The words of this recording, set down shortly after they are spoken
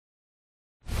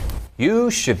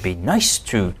You should be nice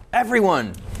to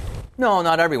everyone. No,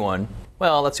 not everyone.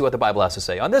 Well, let's see what the Bible has to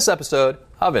say on this episode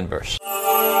of Inverse.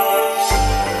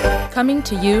 Coming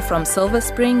to you from Silver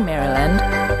Spring, Maryland,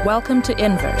 welcome to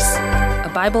Inverse,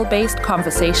 a Bible-based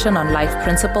conversation on life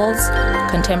principles,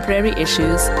 contemporary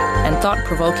issues, and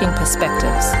thought-provoking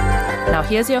perspectives. Now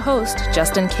here's your host,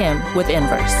 Justin Kim, with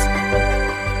Inverse.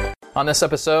 On this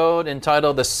episode,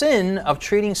 entitled The Sin of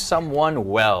Treating Someone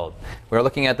Well, we're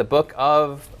looking at the book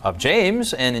of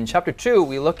James, and in chapter 2,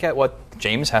 we look at what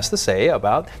James has to say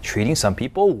about treating some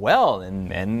people well,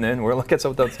 and we're looking at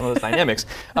some of those dynamics.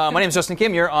 My name is Justin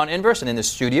Kim. You're on Inverse, and in the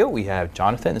studio we have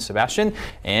Jonathan and Sebastien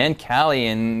and Callie.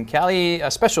 And Callie,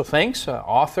 a special thanks,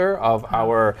 author of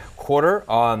our quarter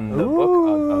on the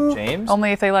book of James.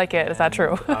 Only if they like it. Is that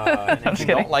true? And if you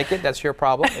don't like it, that's your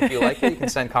problem. If you like it, you can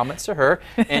send comments to her.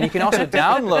 And you can also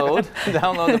download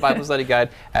the Bible Study Guide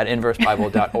at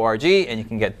inversebible.org, and you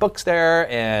can get books there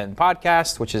and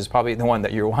podcasts, which is probably the one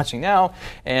that you're watching now,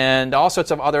 and all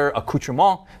sorts of other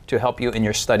accoutrements to help you in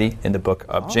your study in the book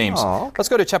of James. Okay. Let's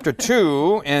go to chapter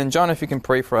 2, and John, if you can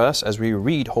pray for us as we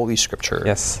read Holy Scripture.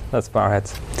 Yes, let's bow our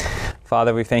heads.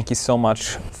 Father, we thank you so much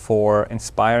for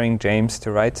inspiring James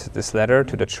to write this letter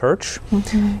to the church,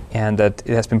 and that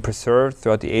it has been preserved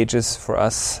throughout the ages for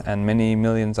us and many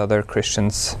millions other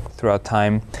Christians throughout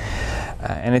time.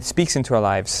 And it speaks into our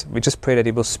lives. We just pray that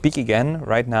it will speak again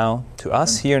right now to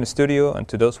us here in the studio and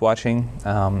to those watching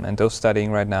and those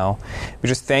studying right now. We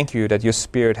just thank you that your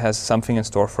Spirit has something in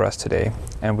store for us today.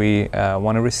 And we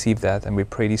want to receive that, and we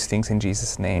pray these things in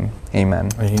Jesus' name. Amen.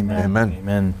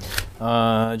 Amen.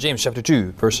 James chapter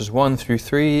 2, verses 1 through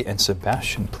 3, and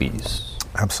Sebastien, please.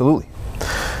 Absolutely.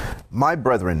 My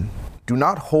brethren, do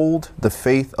not hold the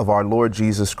faith of our Lord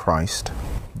Jesus Christ,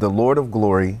 the Lord of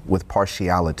glory, with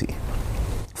partiality.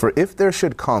 For if there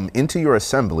should come into your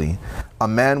assembly a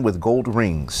man with gold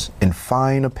rings and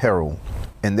fine apparel,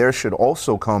 and there should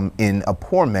also come in a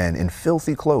poor man in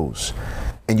filthy clothes,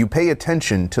 and you pay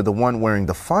attention to the one wearing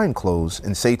the fine clothes,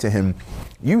 and say to him,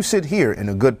 you sit here in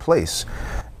a good place,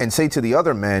 and say to the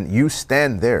other man, you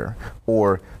stand there,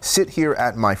 or sit here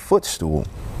at my footstool,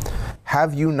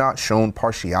 have you not shown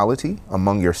partiality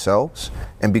among yourselves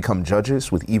and become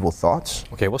judges with evil thoughts?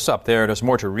 Okay, we'll stop there. There's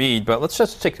more to read, but let's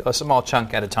just take a small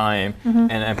chunk at a time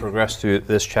and progress through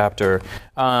this chapter.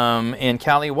 And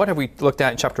Callie, what have we looked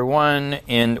at in chapter 1?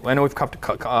 And I know we've talked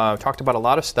about a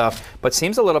lot of stuff, but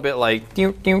seems a little bit like It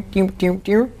is kind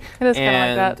of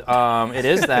like that. It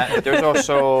is that. But there's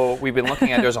also, we've been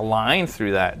looking at, there's a line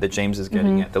through that James is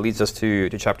getting at that leads us to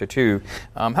chapter 2.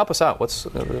 Help us out. Let's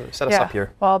set us up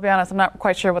here. Well, I'll be honest, I'm not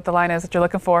quite sure what the line is that you're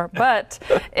looking for, but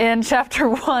in chapter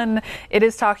 1, it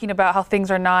is talking about how things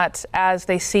are not as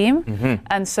they seem.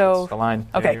 And so, that's the line.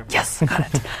 Okay, yes,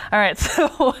 got it. All right,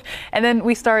 so, and then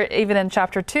we start even in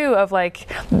chapter 2 of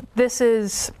like,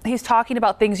 he's talking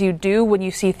about things you do when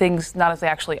you see things not as they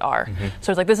actually are.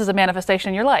 So it's like, this is a manifestation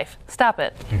in your life. Stop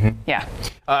it. Yeah.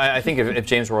 I think if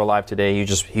James were alive today,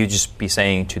 he'd just be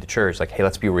saying to the church, like, hey,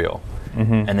 let's be real.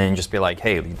 And then just be like,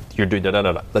 hey, you're doing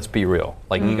da-da-da-da, let's be real.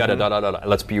 Like, you gotta da-da-da-da,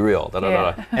 let's be real,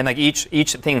 da-da-da-da. And like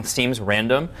each thing seems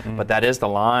random, but that is the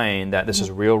line that this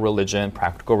is real religion,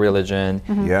 practical religion.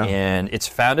 And it's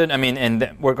founded,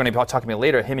 and we're going to be talking about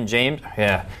later, him and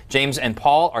James and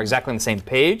Paul are exactly on the same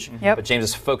page, but James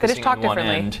is focusing on one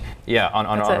end.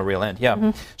 On a real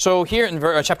end. So here in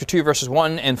chapter 2, verses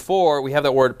 1 and 4, we have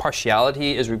that word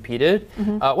partiality is repeated.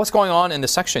 What's going on in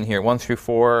this section here, 1 through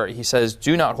 4? He says,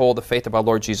 do not hold the faith of our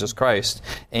Lord Jesus Christ.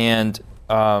 And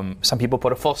some people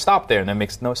put a full stop there, and that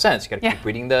makes no sense. You got to keep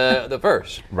reading the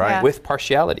verse, right? With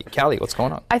partiality. Callie, what's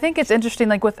going on? I think it's interesting,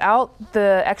 like without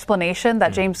the explanation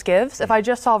that James gives, if I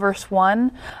just saw verse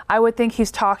 1, I would think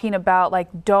he's talking about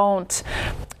like, don't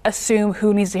assume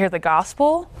who needs to hear the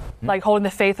gospel, like holding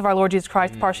the faith of our Lord Jesus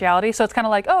Christ, partiality. So it's kind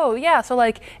of like, oh yeah, so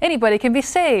like anybody can be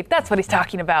saved. That's what he's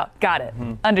talking about. Got it.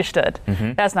 Understood.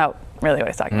 That's not really what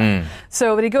he's talking about.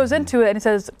 So, but he goes into it and he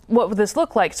says, what would this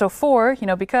look like? So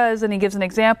because, and he gives an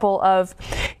example of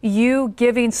you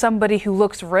giving somebody who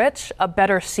looks rich a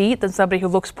better seat than somebody who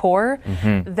looks poor.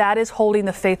 That is holding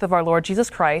the faith of our Lord Jesus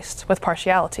Christ with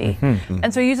partiality.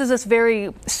 And so he uses this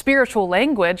very spiritual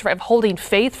language, right, of holding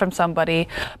faith from somebody,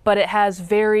 but it has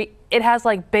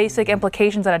like basic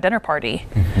implications at a dinner party.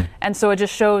 And so it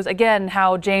just shows, again,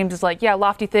 how James is like, yeah,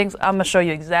 lofty things, I'm going to show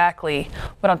you exactly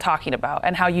what I'm talking about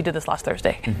and how you did this last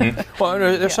Thursday. Well,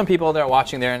 there's some people that are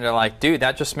watching there and they're like, dude,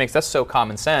 that's so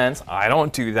common sense. I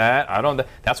don't do that.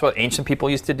 That's what ancient people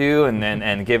used to do,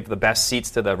 and give the best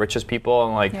seats to the richest people.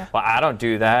 And like, well, I don't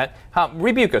do that.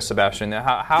 Rebuke us, Sebastien.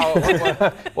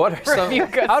 What are some?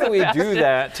 How do we do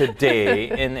that today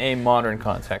in a modern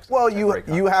context? Well,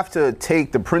 you have to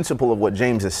take the principle of what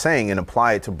James is saying and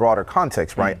apply it to broader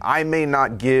context, right? I may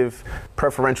not give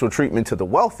preferential treatment to the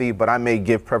wealthy, but I may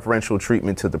give preferential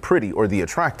treatment to the pretty or the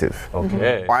attractive.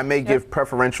 Okay. Or I may give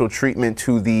preferential treatment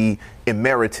to the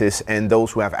emeritus and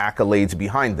those who have accolades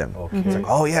behind them. Okay. It's like,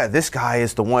 oh yeah, this guy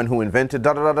is the one who invented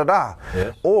da-da-da-da-da.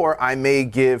 Yes. Or I may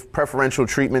give preferential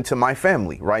treatment to my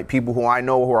family, right? People who I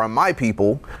know who are my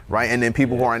people, right? And then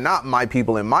people who are not my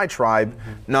people in my tribe,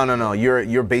 no,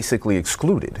 you're basically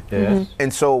excluded. Yes.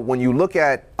 And so when you look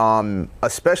at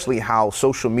especially how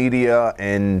social media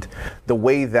and the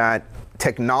way that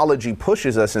technology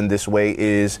pushes us in this way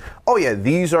is, oh yeah,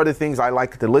 these are the things I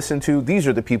like to listen to. These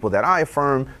are the people that I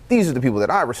affirm. These are the people that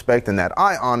I respect and that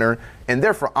I honor. And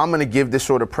therefore, I'm going to give this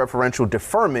sort of preferential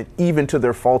deferment even to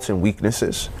their faults and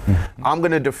weaknesses. I'm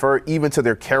going to defer even to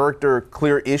their character,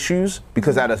 clear issues,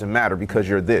 because that doesn't matter because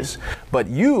you're this. But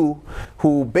you,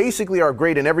 who basically are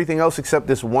great in everything else except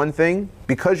this one thing,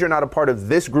 because you're not a part of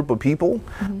this group of people,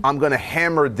 I'm going to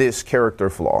hammer this character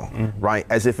flaw, right?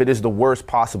 As if it is the worst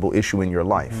possible issue in your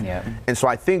life. And so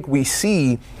I think we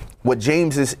see what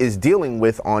James is dealing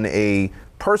with on a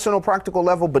personal, practical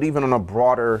level, but even on a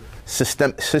broader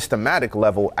systematic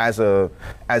level as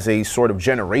a sort of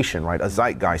generation, right? A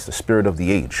zeitgeist, the spirit of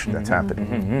the age that's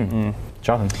happening.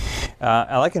 Jonathan.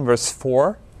 I like in verse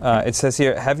 4, it says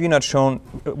here, have you not shown,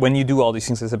 when you do all these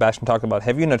things that Sebastien talked about,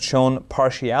 have you not shown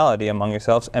partiality among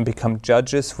yourselves and become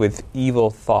judges with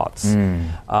evil thoughts?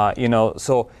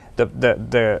 So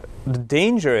the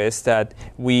danger is that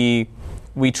we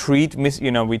treat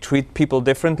people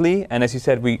differently, and as you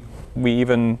said, we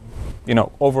even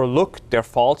overlook their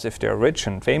faults if they're rich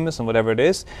and famous and whatever it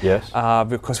is. Yes.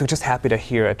 Because we're just happy to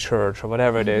hear at church or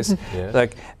whatever it is.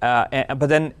 Yes. But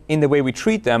then in the way we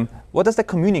treat them, what does that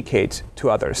communicate to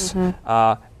others?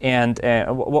 What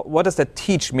does that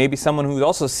teach? Maybe someone who's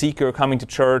also a seeker coming to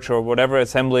church or whatever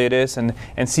assembly it is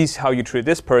and sees how you treat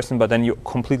this person, but then you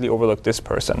completely overlook this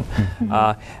person.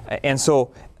 And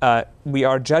so we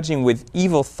are judging with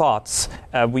evil thoughts.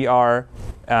 We are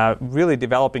really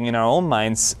developing in our own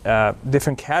minds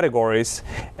different categories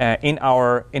in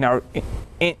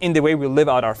the way we live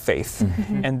out our faith.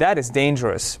 And that is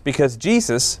dangerous because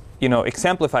Jesus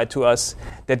exemplified to us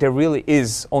that there really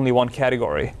is only one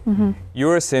category.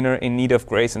 You're a sinner in need of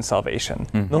grace and salvation,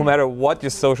 no matter what your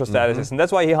social status is. And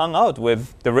that's why he hung out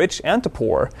with the rich and the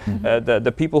poor,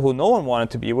 the people who no one wanted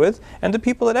to be with, and the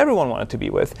people that everyone wanted to be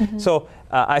with. So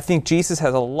I think Jesus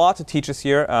has a lot to teach us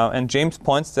here, and James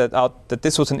points out that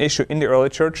this was an issue in the early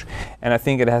church, and I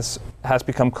think it has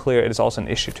become clear it is also an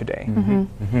issue today.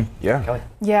 Yeah. Callie.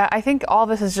 Yeah, I think all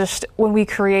this is just when we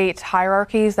create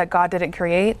hierarchies that God didn't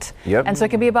create. And so it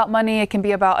can be about money, it can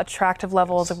be about attractive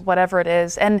levels of whatever it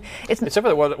is. And it's except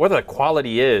for what the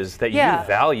quality is that you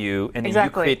value, and then you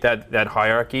create that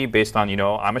hierarchy based on,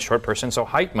 I'm a short person, so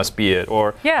height must be it,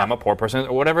 or I'm a poor person,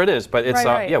 or whatever it is. But it's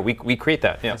we create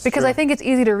that. Yes. Because I think it's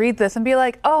easy to read this and be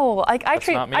like, oh, like I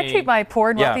treat my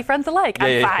poor and wealthy friends alike.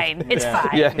 I'm fine. It's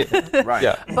fine.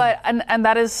 Right. But and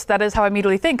that is how I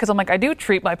immediately think, because I'm like, I do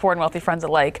treat my poor and wealthy friends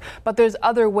alike, but there's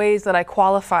other ways that I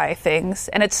qualify things,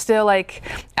 and it's still like,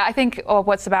 I think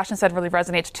what Sebastien said really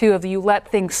resonates too, of you let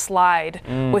things slide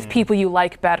with people you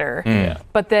like better,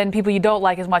 but then people you don't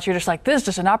like as much, you're just like, this is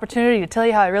just an opportunity to tell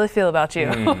you how I really feel about you.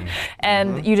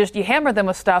 And you hammer them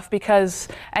with stuff because,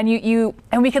 and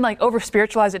we can like over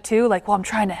spiritualize it too, like, well, I'm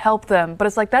trying to help them, but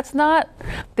it's like, that's not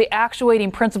the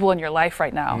actuating principle in your life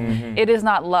right now. It is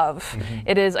not love.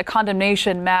 It is a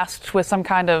condemnation masked with some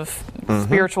kind of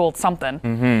spiritual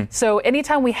something. So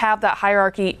anytime we have that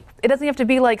hierarchy, it doesn't have to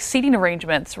be like seating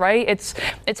arrangements, right? It's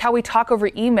how we talk over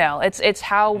email. It's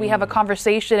how we have a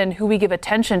conversation and who we give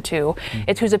attention to.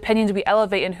 It's whose opinions we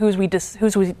elevate and whose we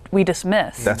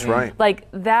dismiss. That's right. Like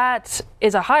that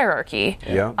is a hierarchy.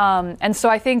 Yeah. And so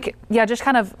I think,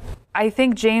 I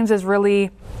think James is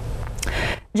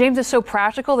so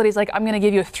practical that he's like, I'm going to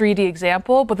give you a 3D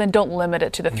example, but then don't limit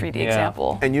it to the 3D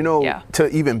example. And to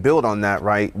even build on that,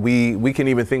 right, we can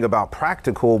even think about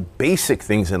practical, basic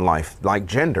things in life, like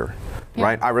gender,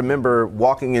 right? I remember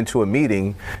walking into a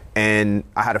meeting and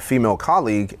I had a female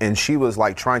colleague and she was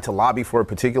like trying to lobby for a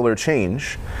particular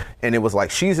change. And it was like,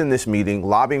 she's in this meeting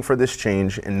lobbying for this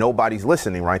change and nobody's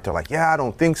listening, right? They're like, yeah, I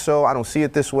don't think so. I don't see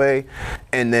it this way.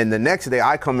 And then the next day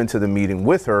I come into the meeting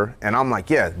with her and I'm like,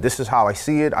 yeah, this is how I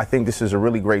see it. I think this is a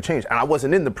really great change. And I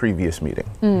wasn't in the previous meeting.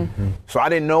 So I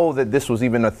didn't know that this was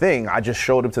even a thing. I just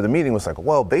showed up to the meeting, was like,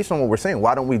 well, based on what we're saying,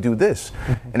 why don't we do this?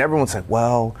 And everyone's like,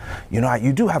 well,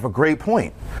 you do have a great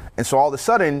point. And so all of a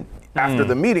sudden, after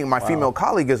the meeting, my female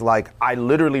colleague is like, I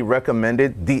literally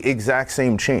recommended the exact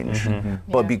same change.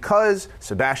 But because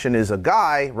Sebastien is a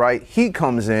guy, right, he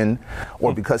comes in,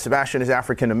 or because Sebastien is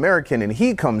African American and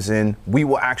he comes in, we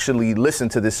will actually listen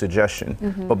to this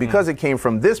suggestion. But because it came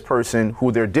from this person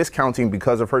who they're discounting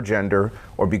because of her gender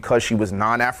or because she was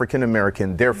non-African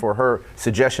American, therefore her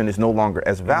suggestion is no longer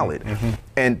as valid.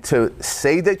 And to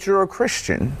say that you're a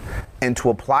Christian and to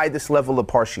apply this level of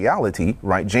partiality,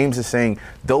 right? James is saying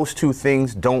those two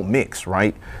things don't mix,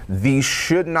 right? These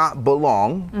should not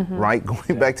belong, right?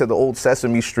 Going back to the old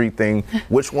Sesame Street thing,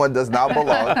 which one does not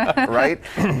belong, right?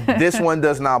 This one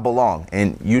does not belong,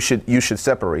 and you should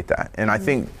separate that. And I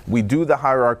think we do the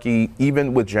hierarchy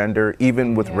even with gender,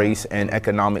 even with race and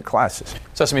economic classes.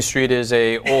 Sesame Street is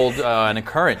a old and a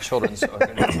current children's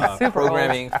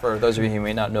programming. For those of you who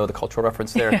may not know the cultural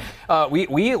reference there,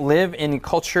 we live in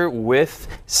culture with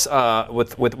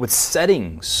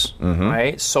settings,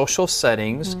 right? Social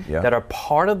settings that are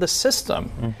part of the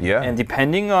system. And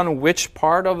depending on which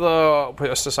part of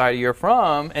the society you're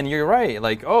from, and you're right,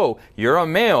 like, oh, you're a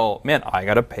male, man, I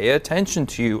gotta pay attention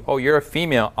to you. Oh, you're a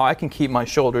female, I can keep my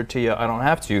shoulder to you, I don't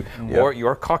have to. Or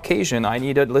you're Caucasian, I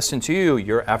need to listen to you.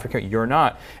 You're African, you're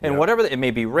not. And whatever, it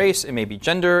may be race, it may be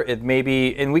gender, it may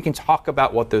be, and we can talk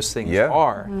about what those things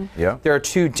are. There are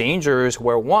two dangers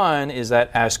where one is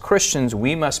that as Christians,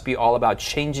 we must be all about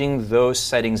changing those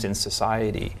settings in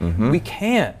society. We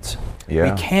can't.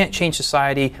 We can't change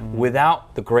society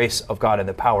without the grace of God and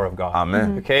the power of God.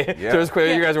 Amen. Okay? So it's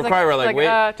clear you guys were quiet. We're like,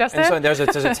 wait. Justin? And so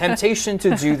there's a temptation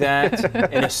to do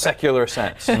that in a secular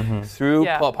sense. Through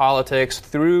politics,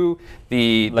 through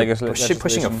the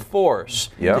pushing of force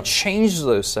to change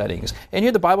those settings. And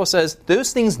here the Bible says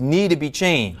those things need to be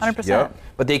changed. 100%.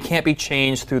 But they can't be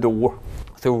changed through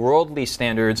through worldly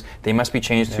standards. They must be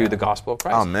changed through the gospel of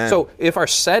Christ. Amen. So if our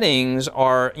settings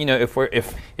are,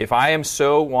 if I am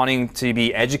so wanting to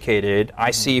be educated, I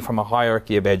see from a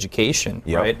hierarchy of education,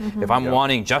 right? If I'm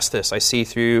wanting justice, I see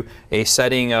through a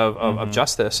setting of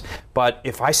justice. But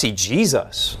if I see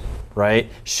Jesus,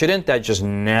 right? Shouldn't that just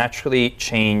naturally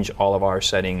change all of our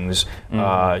settings,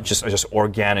 just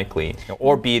organically,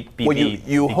 or be the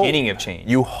beginning of change?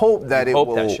 You hope that it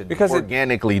will because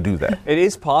organically do that. It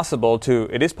is possible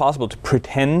to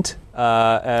pretend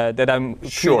that I'm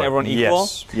treating everyone equal.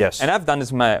 Yes. And I've done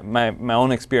this in my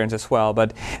own experience as well.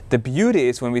 But the beauty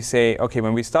is when we say, okay,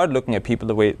 when we start looking at people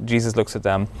the way Jesus looks at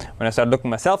them, when I start looking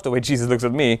at myself the way Jesus looks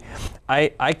at me,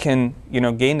 I can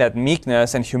gain that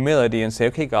meekness and humility and say,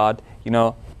 okay, God,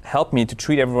 help me to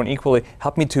treat everyone equally.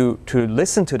 Help me to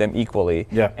listen to them equally.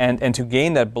 And to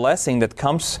gain that blessing that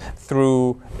comes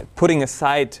through putting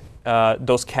aside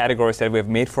those categories that we have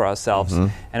made for ourselves.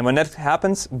 And when that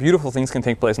happens, beautiful things can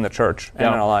take place in the church and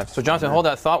in our lives. So Jonathan, hold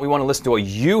that thought. We want to listen to what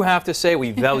you have to say.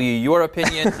 We value your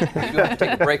opinion. We do have to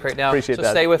take a break right now. Appreciate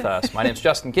that. Stay with us. My name's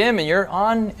Justin Kim, and you're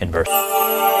on Inverse.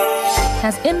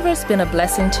 Has Inverse been a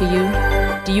blessing to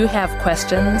you? Do you have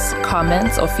questions,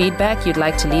 comments, or feedback you'd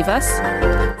like to leave us?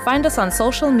 Find us on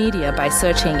social media by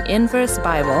searching Inverse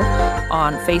Bible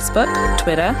on Facebook,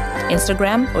 Twitter,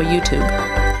 Instagram, or YouTube.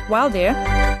 While there,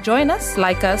 join us,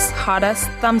 like us, heart us,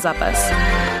 thumbs up us.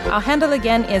 Our handle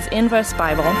again is Inverse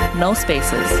Bible, no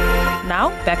spaces. Now,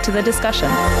 back to the discussion.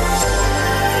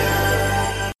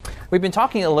 We've been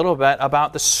talking a little bit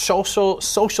about the social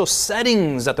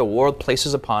settings that the world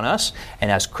places upon us. And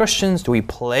as Christians, do we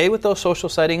play with those social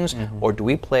settings, or do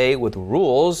we play with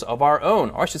rules of our own?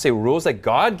 Or I should say rules that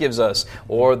God gives us,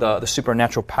 or the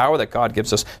supernatural power that God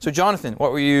gives us. So Jonathan,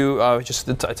 what were you, just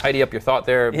to tidy up your thought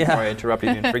there before I interrupted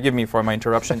you, and forgive me for my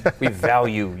interruption. We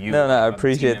value you. No, I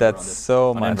appreciate that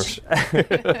so much.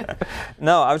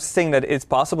 No, I was just saying that it's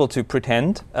possible to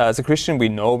pretend. As a Christian, we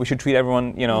know we should treat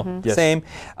everyone, same.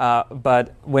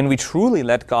 But when we truly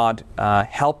let God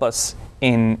help us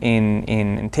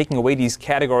in taking away these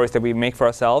categories that we make for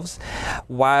ourselves,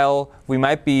 while we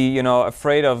might be,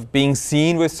 afraid of being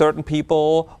seen with certain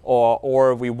people,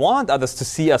 or we want others to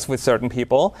see us with certain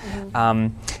people,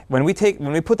 when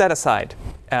we put that aside,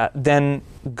 then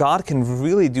God can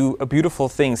really do beautiful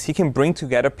things. He can bring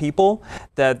together people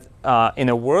that in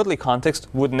a worldly context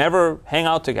would never hang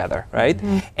out together, right?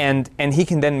 And He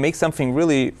can then make something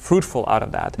really fruitful out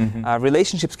of that.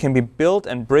 Relationships can be built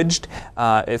and bridged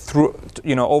through,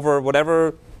 over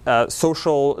whatever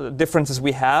social differences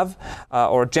we have,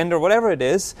 or gender, whatever it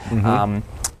is.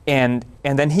 And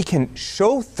then he can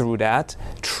show through that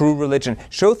true religion,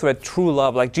 show through that true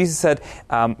love. Like Jesus said,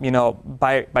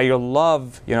 by your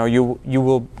love,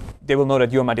 they will know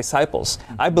that you are my disciples.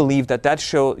 I believe that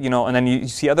show, and then you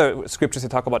see other scriptures that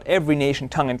talk about every nation,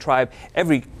 tongue, and tribe,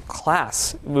 every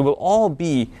class. We will all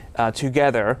be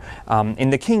together in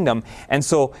the kingdom. And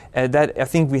so that I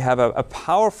think we have a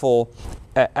powerful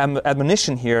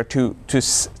admonition here to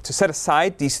set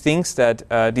aside these things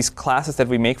that these classes that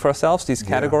we make for ourselves, these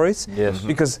categories,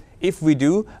 because if we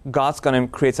do, God's going to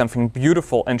create something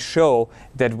beautiful and show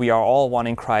that we are all one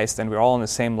in Christ and we're all on the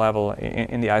same level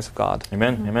in the eyes of God.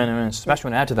 Amen. Amen.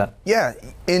 Sebastien, want to add to that? Yeah,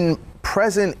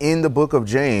 present in the book of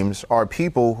James are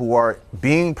people who are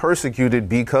being persecuted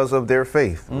because of their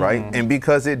faith, right? And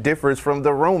because it differs from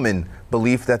the Roman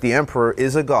belief that the emperor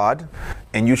is a god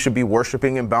and you should be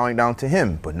worshiping and bowing down to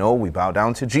him. But no, we bow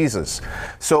down to Jesus.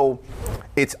 So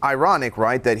it's ironic,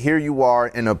 right, that here you are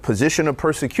in a position of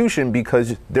persecution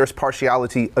because there's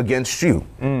partiality against you,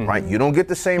 right? You don't get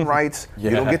the same rights. You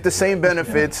don't get the same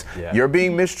benefits. You're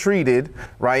being mistreated,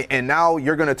 right? And now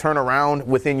you're going to turn around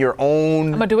within your own...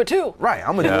 I'm going to do it too. Right.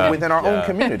 I'm going to do it within our own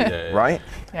community, right?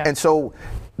 Yeah. And so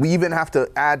we even have to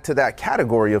add to that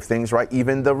category of things, right?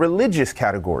 Even the religious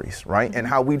categories, right? And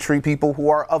how we treat people who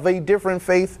are of a different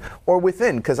faith or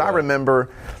within. Because I remember,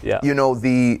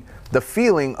 the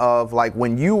feeling of like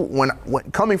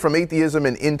when coming from atheism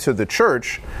and into the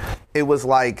church, it was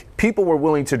like people were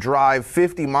willing to drive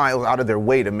 50 miles out of their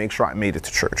way to make sure I made it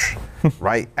to church,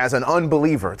 right? As an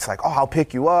unbeliever, it's like, oh, I'll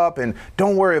pick you up and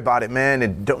don't worry about it, man.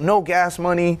 And no gas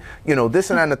money, this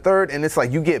and that and the third. And it's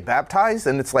like you get baptized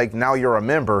and it's like now you're a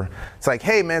member. It's like,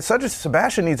 hey, man, such as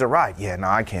Sebastien needs a ride. Yeah, no,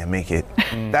 I can't make it.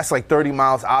 That's like 30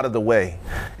 miles out of the way.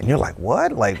 And you're like,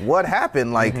 what? Like, what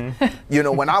happened? Like,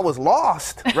 when I was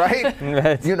lost, right?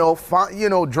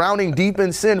 Drowning deep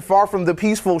in sin, far from the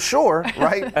peaceful shore,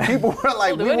 right? People were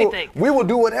like, we will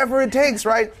do whatever it takes,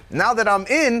 right? Now that I'm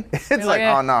in, it's like,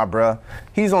 oh, nah, bruh.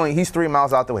 He's 3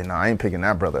 miles out the way. Nah, I ain't picking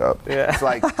that brother up. Yeah. It's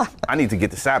like, I need to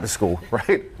get to Sabbath school,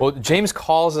 right? Well, James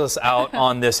calls us out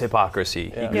on this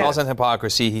hypocrisy. He calls us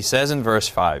hypocrisy. He says in verse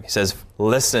 5, he says,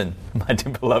 listen, my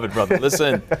dear beloved brother,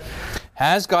 listen.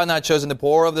 Has God not chosen the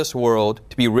poor of this world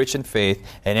to be rich in faith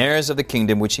and heirs of the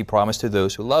kingdom which he promised to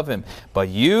those who love him? But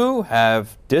you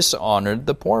have dishonored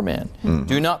the poor man.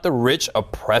 Do not the rich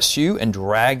oppress you and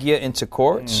drag you into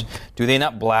courts? Do they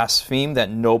not blaspheme that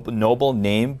noble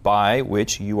name by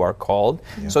which you are called?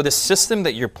 So the system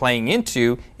that you're playing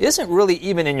into isn't really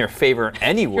even in your favor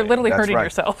anyway. You're literally hurting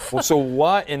yourself. Well, so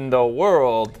what in the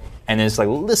world? And it's like,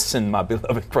 listen, my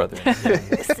beloved brother.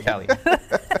 Callie.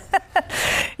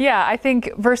 Yeah, I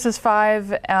think verses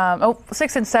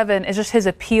 6 and 7 is just his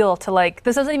appeal to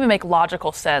this doesn't even make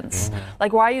logical sense.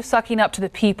 Like, why are you sucking up to the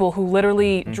people who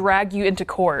literally drag you into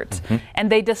court?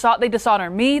 And they dishonor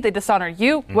me, they dishonor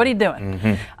you. What are you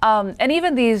doing? And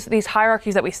even these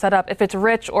hierarchies that we set up, if it's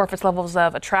rich or if it's levels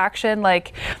of attraction,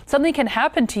 like something can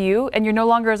happen to you and you're no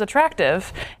longer as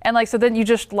attractive. And so then you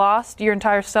just lost your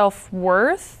entire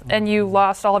self-worth and you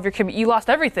lost all of you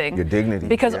lost everything. Your dignity.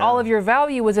 Because all of your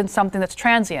value was in something that's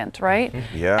transient, right?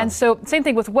 Yeah. And so same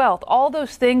thing with wealth. All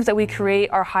those things that we create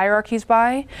our hierarchies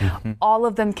by, all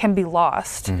of them can be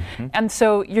lost. And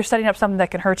so you're setting up something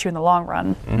that can hurt you in the long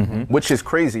run. Which is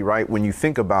crazy, right? When you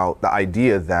think about the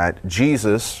idea that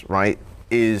Jesus, right,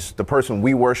 is the person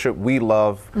we worship, we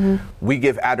love, we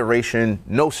give adoration,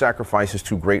 no sacrifice is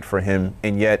too great for him,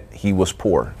 and yet he was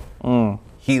poor.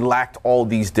 He lacked all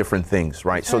these different things,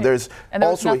 right? So there's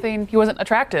also nothing. He wasn't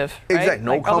attractive. Right? Exactly.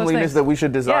 No comeliness that we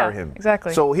should desire him.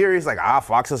 Exactly. So here he's like,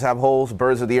 foxes have holes,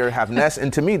 birds of the air have nests,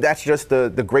 and to me that's just the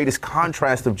greatest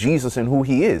contrast of Jesus and who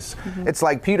he is. It's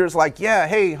like Peter's like, yeah,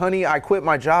 hey, honey, I quit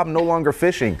my job, no longer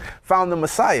fishing, found the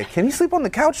Messiah. Can he sleep on the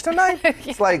couch tonight?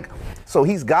 It's like, so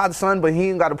he's God's son, but he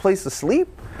ain't got a place to sleep.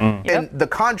 And the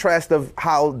contrast of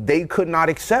how they could not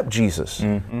accept Jesus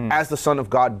as the Son of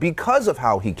God because of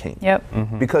how he came.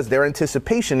 Because their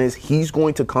anticipation is he's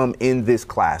going to come in this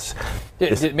class.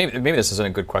 Maybe this isn't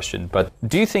a good question, but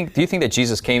do you think that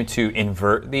Jesus came to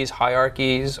invert these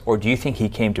hierarchies, or do you think he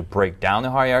came to break down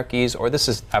the hierarchies, or this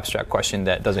is an abstract question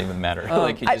that doesn't even matter?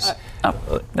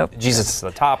 Nope. Jesus is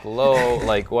the top, low,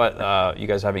 like what? You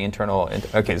guys having internal?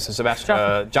 Okay, so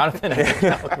Sebastien, Jonathan.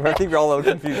 I think we're all a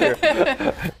little confused here.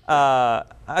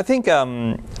 I think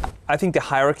the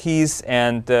hierarchies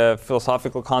and the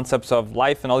philosophical concepts of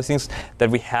life and all these things that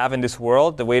we have in this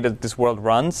world, the way that this world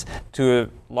runs, to a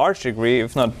large degree,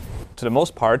 if not to the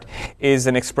most part, is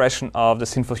an expression of the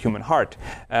sinful human heart.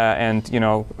 And,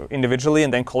 individually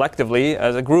and then collectively,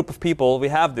 as a group of people, we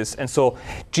have this. And so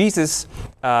Jesus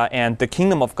and the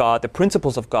kingdom of God, the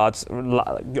principles of God's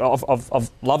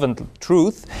of love and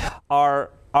truth are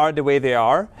the way they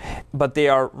are, but they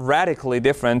are radically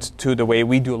different to the way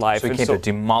we do life. So he came to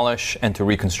demolish and to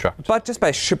reconstruct. But just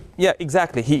by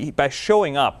exactly. By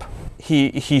showing up,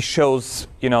 he shows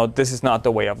this is not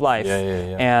the way of life.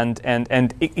 And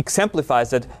it exemplifies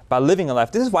that by living a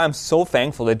life. This is why I'm so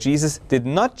thankful that Jesus did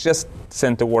not just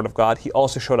send the Word of God; he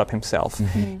also showed up himself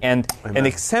and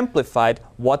exemplified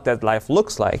what that life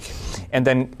looks like, and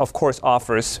then of course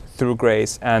offers through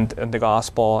grace and the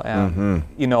gospel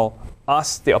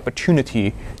us the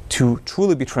opportunity to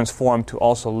truly be transformed to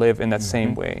also live in that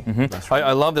same way. Right.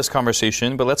 I love this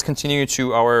conversation, but let's continue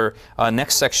to our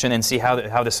next section and see how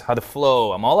the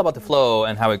flow. I'm all about the flow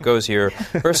and how it goes here.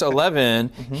 Verse 11.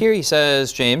 Here he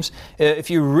says, James, if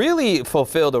you really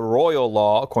fulfill the royal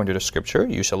law according to the Scripture,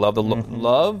 you shall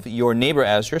love your neighbor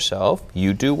as yourself.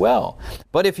 You do well.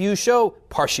 But if you show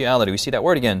partiality, we see that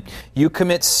word again, you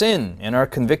commit sin and are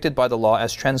convicted by the law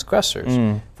as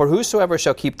transgressors. For whosoever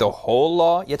shall keep the whole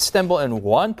law, yet stumble in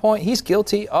one point, he's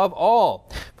guilty of all.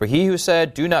 For he who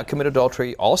said, do not commit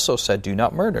adultery, also said, do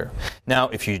not murder. Now,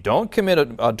 if you don't commit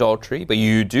adultery, but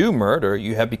you do murder,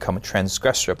 you have become a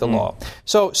transgressor of the law.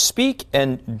 So speak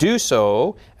and do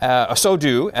so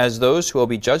do as those who will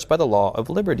be judged by the law of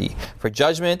liberty. For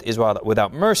judgment is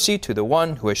without mercy to the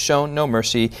one who has shown no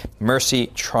mercy. Mercy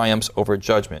triumphs over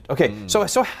judgment. Okay, so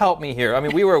help me here. I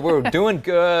mean, we were doing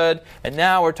good, and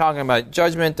now we're talking about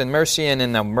judgment and mercy, and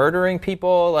then now murdering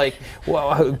people. Like,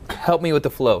 well, help me with the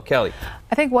flow, Callie.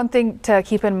 I think one thing to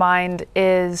keep in mind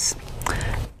is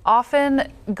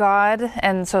often God,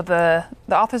 and so the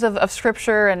authors of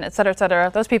Scripture and et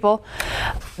cetera, those people,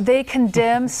 they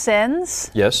condemn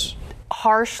sins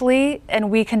harshly, and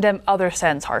we condemn other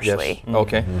sins harshly. Yes.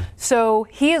 Okay. So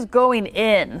he is going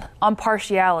in on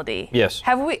partiality. Yes.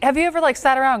 Have you ever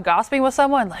sat around gossiping with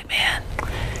someone like, man,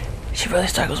 she really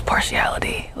struggles with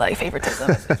partiality, like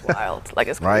favoritism. It's wild, like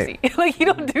it's crazy. Like you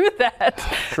don't do that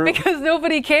because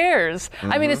nobody cares.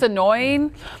 I mean, it's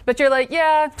annoying, but you're like,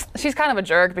 yeah, she's kind of a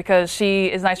jerk because she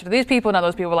is nicer to these people, and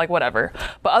those people are like, whatever.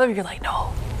 But other people are like,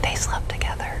 no, they slept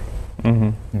together.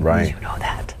 Right. You know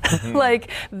that. Like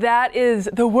that is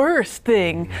the worst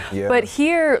thing. Yeah. But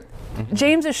here,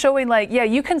 James is showing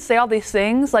you can say all these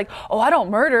things like, oh, I don't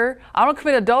murder, I don't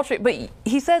commit adultery, but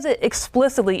he says it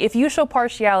explicitly. If you show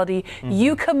partiality,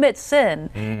 you commit sin,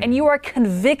 and you are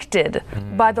convicted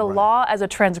by the law as a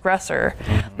transgressor.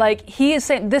 Like he is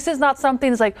saying, this is not something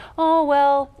that's like, oh,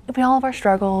 well, we all have our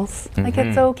struggles, like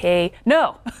it's okay.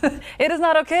 No, it is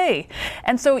not okay.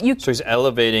 And so he's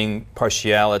elevating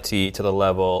partiality to the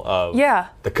level of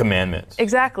the commandments.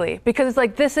 Exactly, because it's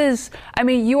like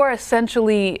you are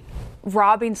essentially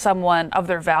robbing someone of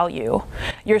their value.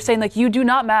 You're saying you do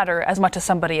not matter as much as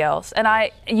somebody else, and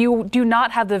you do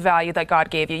not have the value that God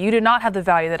gave you. You do not have the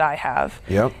value that I have.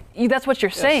 Yep. That's what you're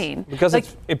saying. Because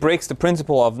it breaks the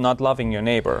principle of not loving your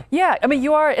neighbor. Yeah, I mean,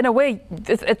 you are, in a way,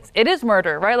 it is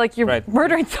murder, right? Like you're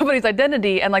murdering somebody's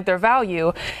identity and their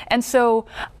value. And so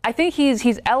I think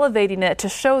he's elevating it to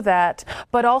show that,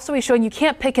 but also he's showing you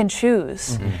can't pick and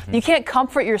choose. You can't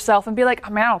comfort yourself and be like, I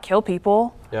mean, I don't kill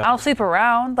people. I don't sleep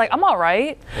around. I'm all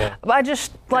right. But I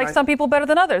just some people better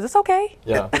than others. It's okay.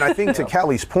 Yeah. And I think to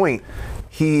Callie's point,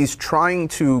 he's trying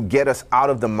to get us out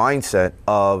of the mindset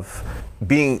of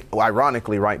being,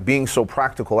 ironically, being so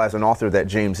practical as an author that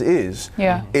James is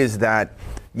that,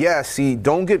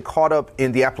 don't get caught up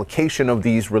in the application of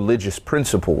these religious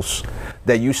principles,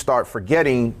 that you start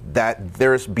forgetting that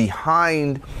there's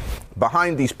behind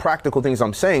these practical things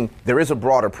I'm saying, there is a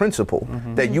broader principle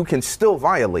that you can still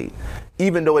violate,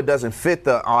 even though it doesn't fit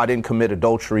I didn't commit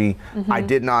adultery, I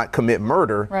did not commit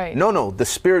murder. Right. No, the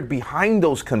spirit behind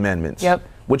those commandments,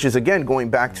 which is, again, going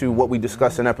back to what we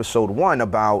discussed in episode 1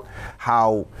 about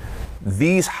how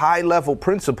these high-level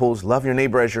principles, love your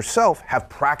neighbor as yourself, have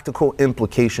practical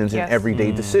implications in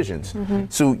everyday decisions.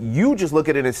 So you just look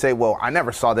at it and say, well, I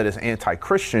never saw that as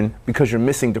anti-Christian, because you're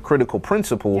missing the critical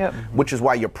principle, which is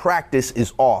why your practice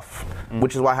is off,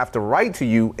 which is why I have to write to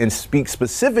you and speak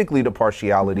specifically to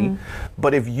partiality.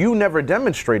 But if you never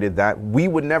demonstrated that, we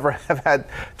would never have had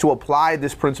to apply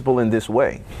this principle in this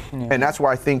way. And that's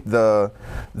why I think the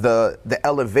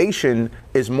elevation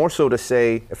is more so to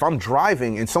say, if I'm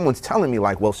driving and someone's telling me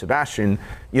well, Sebastien,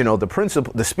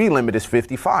 the speed limit is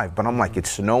 55, but I'm like,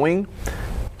 it's snowing,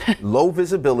 low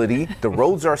visibility, the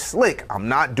roads are slick, I'm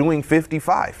not doing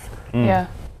 55. Yeah.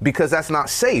 Because that's not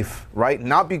safe, right?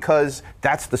 Not because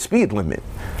that's the speed limit.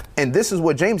 And this is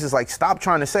what James is like, stop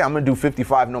trying to say, I'm going to do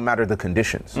 55 no matter the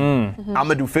conditions. I'm going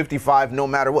to do 55 no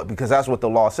matter what, because that's what the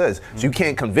law says. So you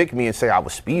can't convict me and say I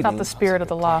was speeding. Not the spirit of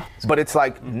the law. But it's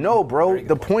like, no, bro,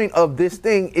 the point of this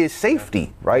thing is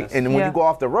safety, right? And then when you go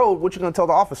off the road, what you going to tell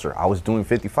the officer? I was doing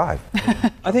 55.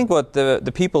 I think what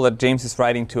the people that James is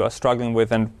writing to are struggling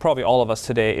with, and probably all of us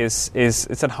today, is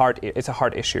it's a hard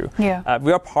issue. Yeah.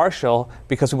 We are partial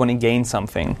because we want to gain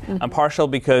something. I'm partial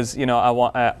because I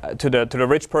want to the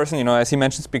rich person, as he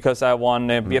mentions, because I want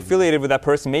to be affiliated with that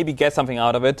person, maybe get something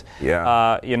out of it.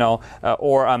 Yeah.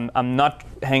 Or I'm not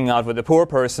hanging out with a poor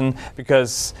person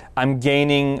because I'm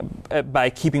gaining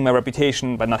by keeping my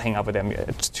reputation by not hanging out with them,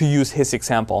 to use his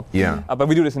example. Yeah. But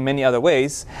we do this in many other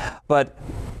ways. But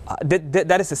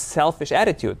that is a selfish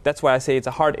attitude. That's why I say it's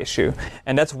a hard issue.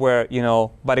 And that's where,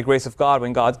 by the grace of God,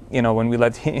 when we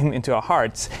let him into our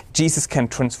hearts, Jesus can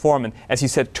transform and, as you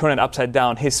said, turn it upside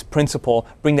down, his principle,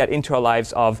 bring that into our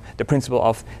lives of the principle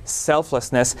of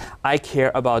selflessness. I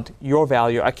care about your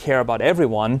value. I care about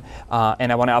everyone.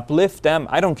 And I want to uplift them.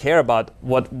 I don't care about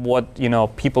what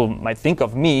people might think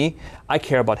of me. I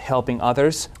care about helping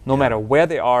others, no matter where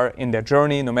they are in their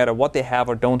journey, no matter what they have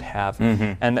or don't have.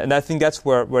 And I think that's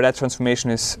where that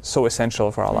transformation is so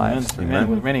essential for our lives.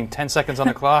 Amen. Remaining 10 seconds on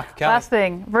the clock. Callie. Last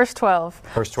thing, verse 12.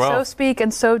 Verse 12. So speak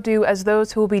and so do as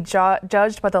those who will be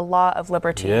judged by the law of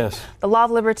liberty. Yes. The law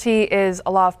of liberty is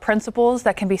a law of principles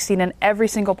that can be seen in every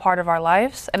single part of our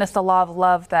lives. And it's the law of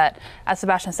love that, as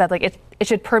Sebastien said, it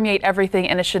should permeate everything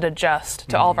and it should adjust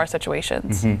to all of our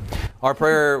situations. Our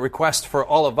prayer request for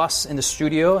all of us in the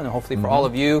studio, and hopefully for all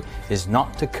of you, is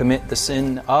not to commit the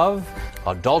sin of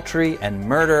adultery and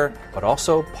murder, but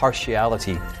also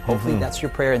partiality. Hopefully that's your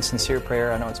prayer and sincere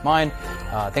prayer. I know it's mine.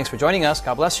 Thanks for joining us.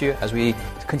 God bless you as we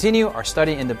continue our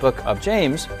study in the book of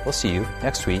James. We'll see you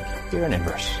next week here in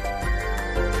Inverse.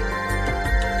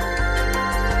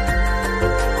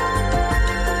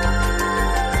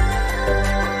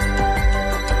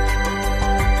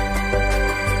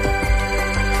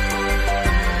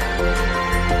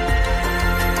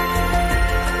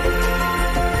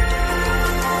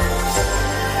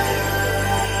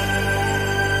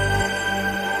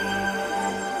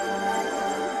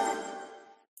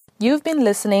 You've been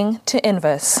listening to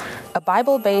Inverse, a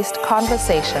Bible-based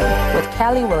conversation with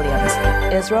Callie Williams,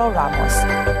 Israel Ramos,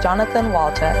 Jonathan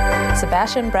Walter,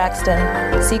 Sebastien Braxton,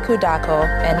 Siku Dako,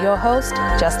 and your host,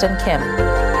 Justin Kim.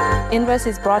 Inverse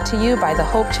is brought to you by the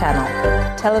Hope Channel,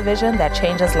 television that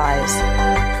changes lives.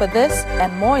 For this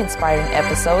and more inspiring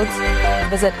episodes,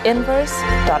 visit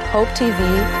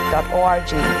inverse.hopetv.org.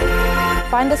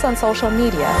 Find us on social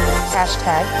media,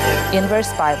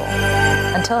 #InverseBible.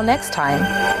 Until next time,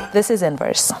 this is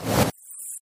Inverse.